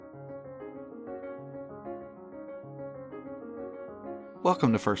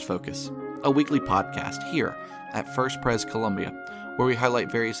Welcome to First Focus, a weekly podcast here at First Pres Columbia, where we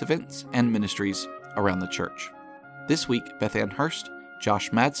highlight various events and ministries around the church. This week, Beth Ann Hurst,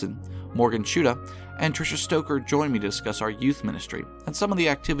 Josh Madsen, Morgan Schuda, and Tricia Stoker join me to discuss our youth ministry and some of the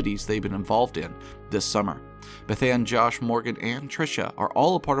activities they've been involved in this summer. Beth Ann, Josh, Morgan, and Tricia are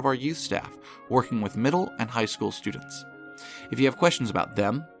all a part of our youth staff, working with middle and high school students. If you have questions about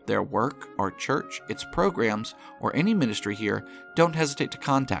them, their work, our church, its programs, or any ministry here, don't hesitate to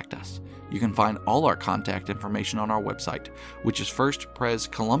contact us. You can find all our contact information on our website, which is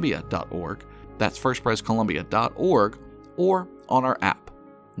firstprescolumbia.org. That's firstprescolumbia.org, or on our app.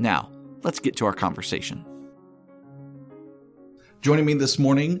 Now, let's get to our conversation. Joining me this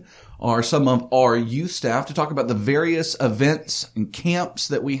morning are some of our youth staff to talk about the various events and camps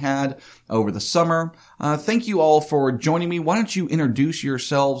that we had over the summer. Thank you all for joining me. Why don't you introduce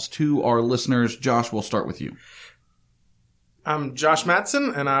yourselves to our listeners? Josh, we'll start with you. I'm Josh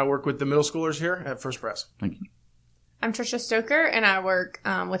Madsen, and I work with the middle schoolers here at First Pres. Thank you. I'm Tricia Stoker, and I work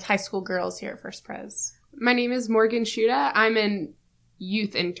with high school girls here at First Pres. My name is Morgan Schuda. I'm an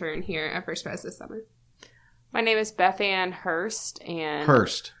youth intern here at First Pres this summer. My name is Beth Ann Hurst, and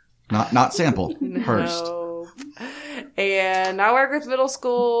Hurst, not sample. Hurst. No. And I work with middle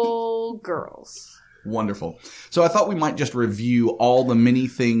school girls. Wonderful. So I thought we might just review all the many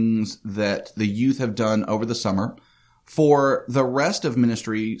things that the youth have done over the summer. For the rest of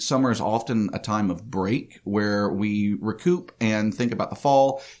ministry, summer is often a time of break where we recoup and think about the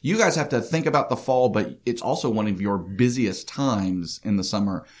fall. You guys have to think about the fall, but it's also one of your busiest times in the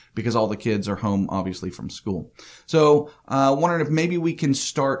summer because all the kids are home, obviously, from school. So wondering if maybe we can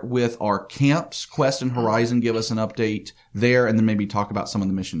start with our camps. Quest and Horizon give us an update there, and then maybe talk about some of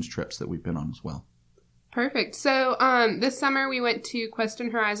the missions trips that we've been on as well. Perfect. So this summer we went to Quest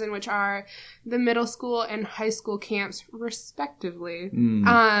and Horizon, which are the middle school and high school camps, respectively,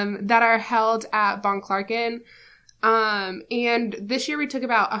 that are held at Von Clarken. And this year we took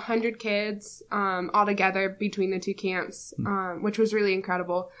about 100 kids all together between the two camps, which was really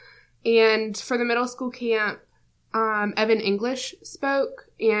incredible. And for the middle school camp, Evan English spoke,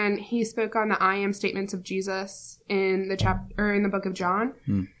 and he spoke on the I am statements of Jesus in the book of John.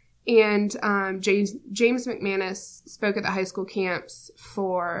 And James McManus spoke at the high school camps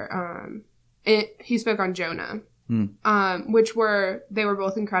he spoke on Jonah, which were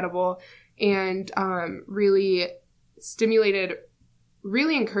both incredible and really stimulated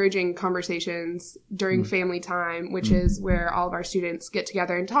really encouraging conversations during family time, which is where all of our students get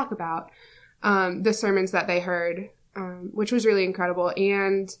together and talk about the sermons that they heard, which was really incredible.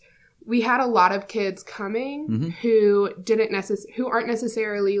 And we had a lot of kids coming who aren't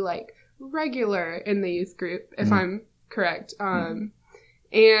necessarily like regular in the youth group, if I'm correct.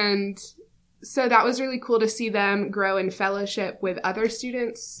 And so that was really cool to see them grow in fellowship with other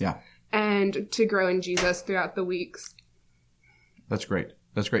students and to grow in Jesus throughout the weeks. That's great.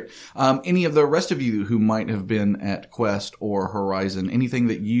 That's great. Any of the rest of you who might have been at Quest or Horizon, anything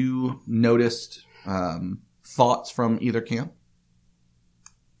that you noticed, thoughts from either camp?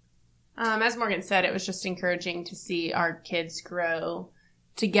 As Morgan said, it was just encouraging to see our kids grow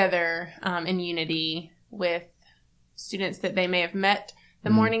together in unity with students that they may have met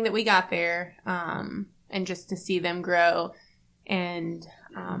the morning that we got there, and just to see them grow and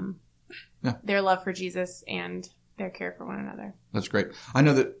their love for Jesus and their care for one another. That's great. I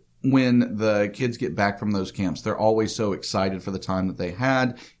know that when the kids get back from those camps, they're always so excited for the time that they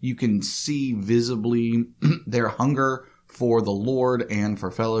had. You can see visibly their hunger for the Lord and for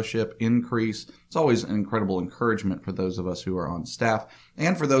fellowship increase. It's always an incredible encouragement for those of us who are on staff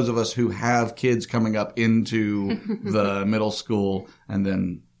and for those of us who have kids coming up into the middle school and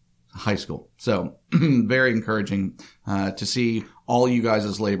then high school. So very encouraging to see all you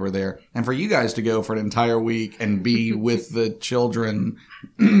guys' labor there, and for you guys to go for an entire week and be with the children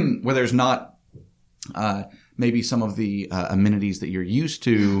where there's not maybe some of the amenities that you're used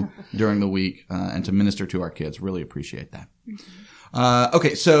to during the week, and to minister to our kids. Really appreciate that.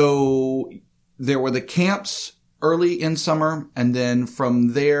 Okay, so there were the camps early in summer, and then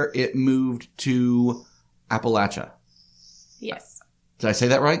from there it moved to Appalachia. Yes. Did I say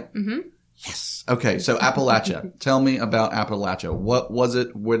that right? Mm-hmm. Yes. Okay, so Appalachia. Tell me about Appalachia. What was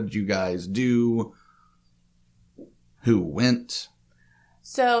it? What did you guys do? Who went?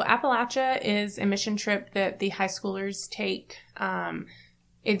 So Appalachia is a mission trip that the high schoolers take.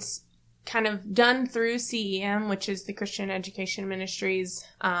 It's kind of done through CEM, which is the Christian Education Ministries,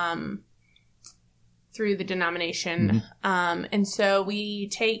 through the denomination. And so we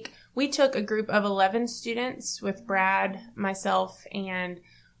took a group of 11 students with Brad, myself, and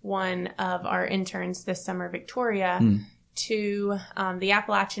one of our interns this summer, Victoria, to the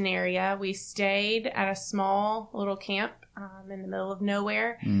Appalachian area. We stayed at a small little camp in the middle of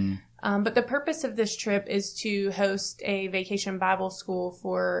nowhere. But the purpose of this trip is to host a vacation Bible school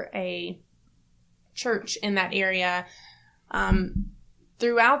for a church in that area.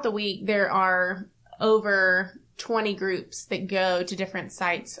 Throughout the week, there are over 20 groups that go to different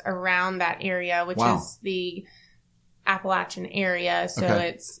sites around that area, which is the Appalachian area. So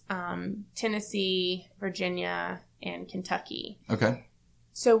it's Tennessee, Virginia, and Kentucky. Okay.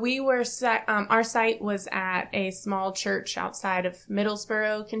 So we were our site was at a small church outside of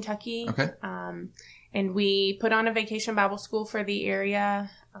Middlesboro, Kentucky. Okay. And we put on a vacation Bible school for the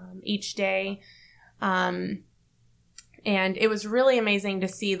area each day. And it was really amazing to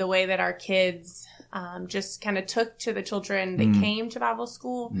see the way that our kids just kind of took to the children that came to Bible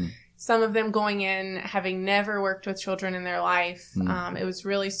school. Some of them going in having never worked with children in their life. It was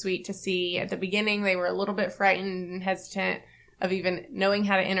really sweet to see. At the beginning, they were a little bit frightened and hesitant of even knowing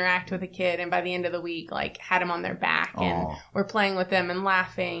how to interact with a kid. And by the end of the week, like, had them on their back and were playing with them and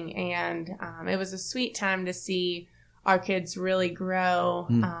laughing. And it was a sweet time to see our kids really grow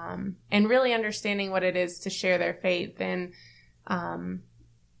and really understanding what it is to share their faith. And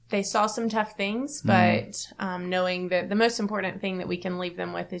they saw some tough things, but knowing that the most important thing that we can leave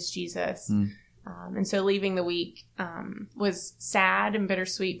them with is Jesus. And so leaving the week was sad and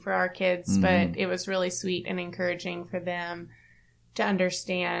bittersweet for our kids, but it was really sweet and encouraging for them to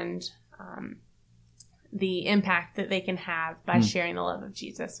understand the impact that they can have by sharing the love of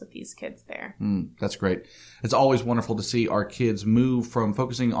Jesus with these kids there. That's great. It's always wonderful to see our kids move from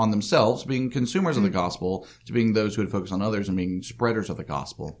focusing on themselves, being consumers of the gospel, to being those who would focus on others and being spreaders of the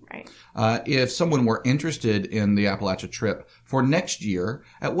gospel. Right. If someone were interested in the Appalachia trip for next year,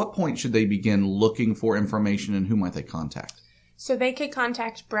 at what point should they begin looking for information, and who might they contact? So they could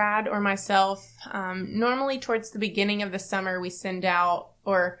contact Brad or myself. Normally towards the beginning of the summer, we send out,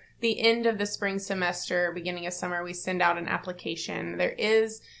 or the end of the spring semester, beginning of summer, we send out an application. There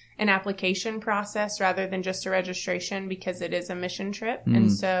is an application process rather than just a registration because it is a mission trip.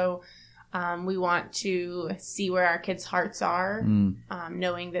 And so we want to see where our kids' hearts are,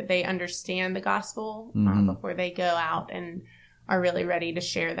 knowing that they understand the gospel before they go out and are really ready to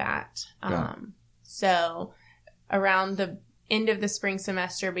share that. So around the end of the spring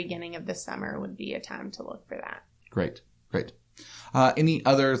semester, beginning of the summer would be a time to look for that. Great. Any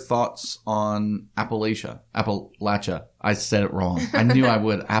other thoughts on Appalachia? I said it wrong. I knew I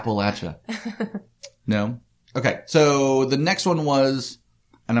would. Appalachia. No? Okay. So the next one was,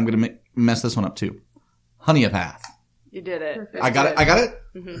 and I'm going to mess this one up too, Honeypath. You did it. Perfect. I got it?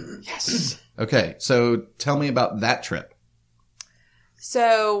 Mm-hmm. Yes. Okay. So tell me about that trip.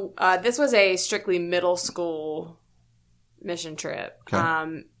 So this was a strictly middle school mission trip.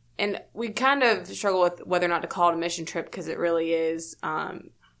 Okay. And we kind of struggle with whether or not to call it a mission trip because it really is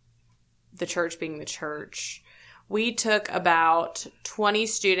the church being the church. We took about 20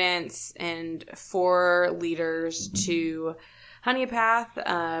 students and 4 leaders to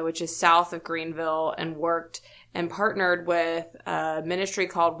Honeypath, which is south of Greenville, and worked and partnered with a ministry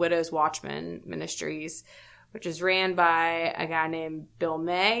called Widows Watchmen Ministries, which is ran by a guy named Bill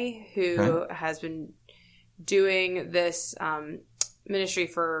May, who has been doing this ministry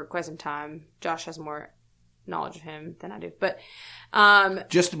for quite some time. Josh has more knowledge of him than I do. But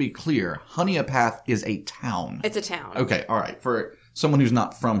just to be clear, Honeypath is a town. It's a town. Okay, all right. For someone who's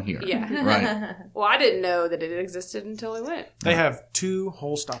not from here. Yeah. Right. Well, I didn't know that it existed until we went. They have 2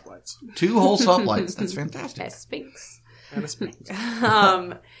 whole stoplights. 2 whole stoplights. That's fantastic. At Spinks. And a Spinks.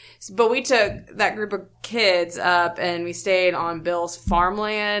 But we took that group of kids up and we stayed on Bill's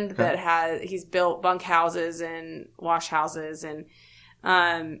farmland that he's built bunk houses and wash houses, and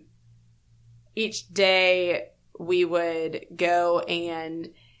each day we would go and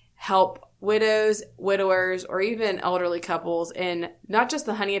help widows, widowers, or even elderly couples in not just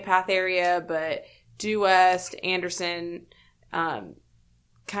the Honeypath area, but Due West, Anderson,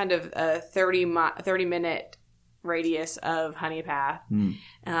 kind of a 30-minute radius of Honeypath.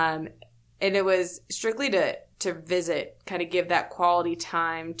 And it was strictly to visit, kind of give that quality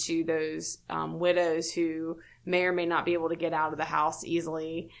time to those widows who may or may not be able to get out of the house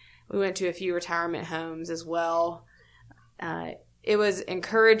easily. We went to a few retirement homes as well. It was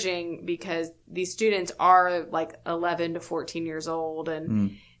encouraging because these students are like 11 to 14 years old,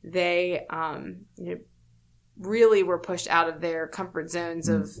 and they really were pushed out of their comfort zones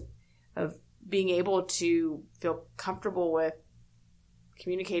of being able to feel comfortable with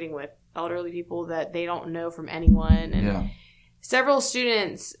communicating with elderly people that they don't know from anyone. And several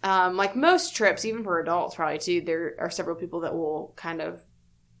students, like most trips, even for adults probably too, there are several people that will kind of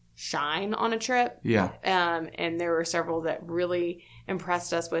shine on a trip. Yeah. And there were several that really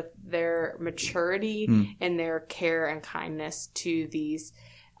impressed us with their maturity and their care and kindness to these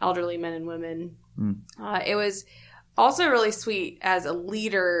elderly men and women. It was also really sweet as a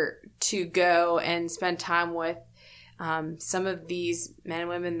leader to go and spend time with some of these men and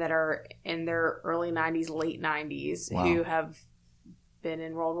women that are in their early 90s, late 90s, who have been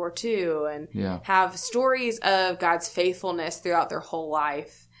in World War II and have stories of God's faithfulness throughout their whole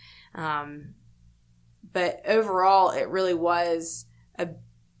life. But overall, it really was a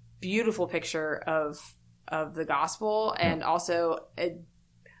beautiful picture of the gospel, and also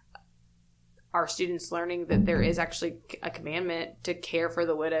our students learning that there is actually a commandment to care for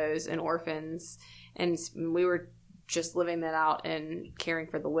the widows and orphans. And we were just living that out and caring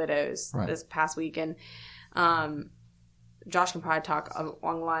for the widows this past week. And Josh can probably talk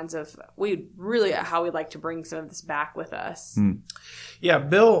along the lines of how we'd like to bring some of this back with us. Yeah,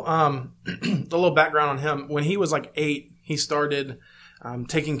 Bill, a little background on him. When he was like 8, he started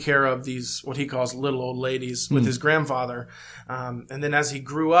taking care of these, what he calls little old ladies, with his grandfather. And then as he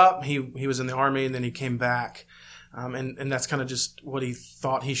grew up, he was in the Army, and then he came back. And that's kind of just what he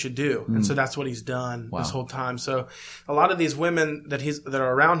thought he should do. And so that's what he's done this whole time. So a lot of these women that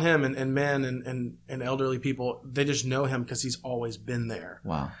are around him, and men and elderly people, they just know him because he's always been there.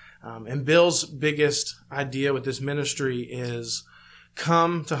 Wow. And Bill's biggest idea with this ministry is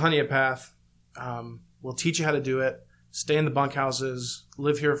come to Honeypath. We'll teach you how to do it. Stay in the bunkhouses,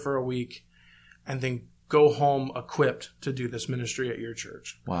 live here for a week, and then go home equipped to do this ministry at your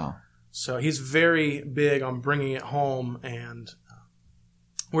church. Wow. So he's very big on bringing it home, and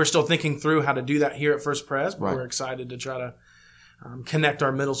we're still thinking through how to do that here at First Pres, but we're excited to try to connect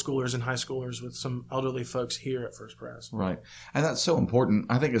our middle schoolers and high schoolers with some elderly folks here at First Pres. Right. And that's so important.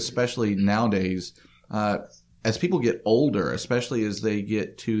 I think especially nowadays, as people get older, especially as they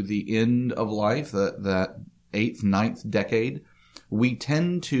get to the end of life, that 8th, 9th decade, we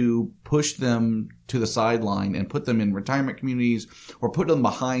tend to push them to the sideline and put them in retirement communities or put them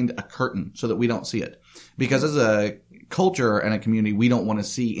behind a curtain so that we don't see it. Because as a culture and a community, we don't want to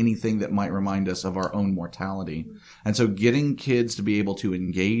see anything that might remind us of our own mortality. And so getting kids to be able to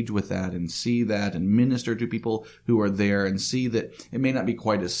engage with that and see that and minister to people who are there and see that it may not be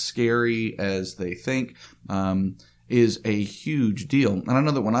quite as scary as they think, is a huge deal. And I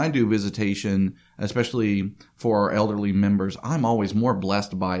know that when I do visitation, especially for our elderly members, I'm always more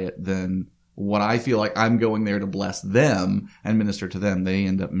blessed by it than what I feel like I'm going there to bless them and minister to them. They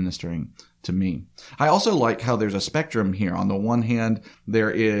end up ministering to me. I also like how there's a spectrum here. On the one hand,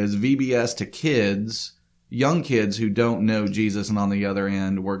 there is VBS to kids, young kids who don't know Jesus, and on the other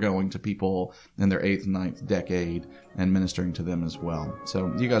end, we're going to people in their 8th and 9th decade and ministering to them as well.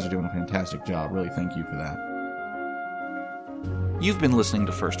 So you guys are doing a fantastic job. Really thank you for that. You've been listening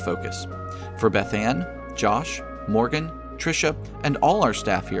to First Focus. For Beth Ann, Josh, Morgan, Tricia, and all our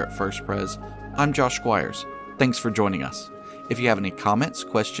staff here at First Pres, I'm Josh Squires. Thanks for joining us. If you have any comments,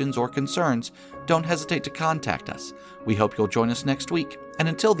 questions, or concerns, don't hesitate to contact us. We hope you'll join us next week. And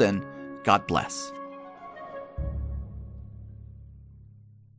until then, God bless.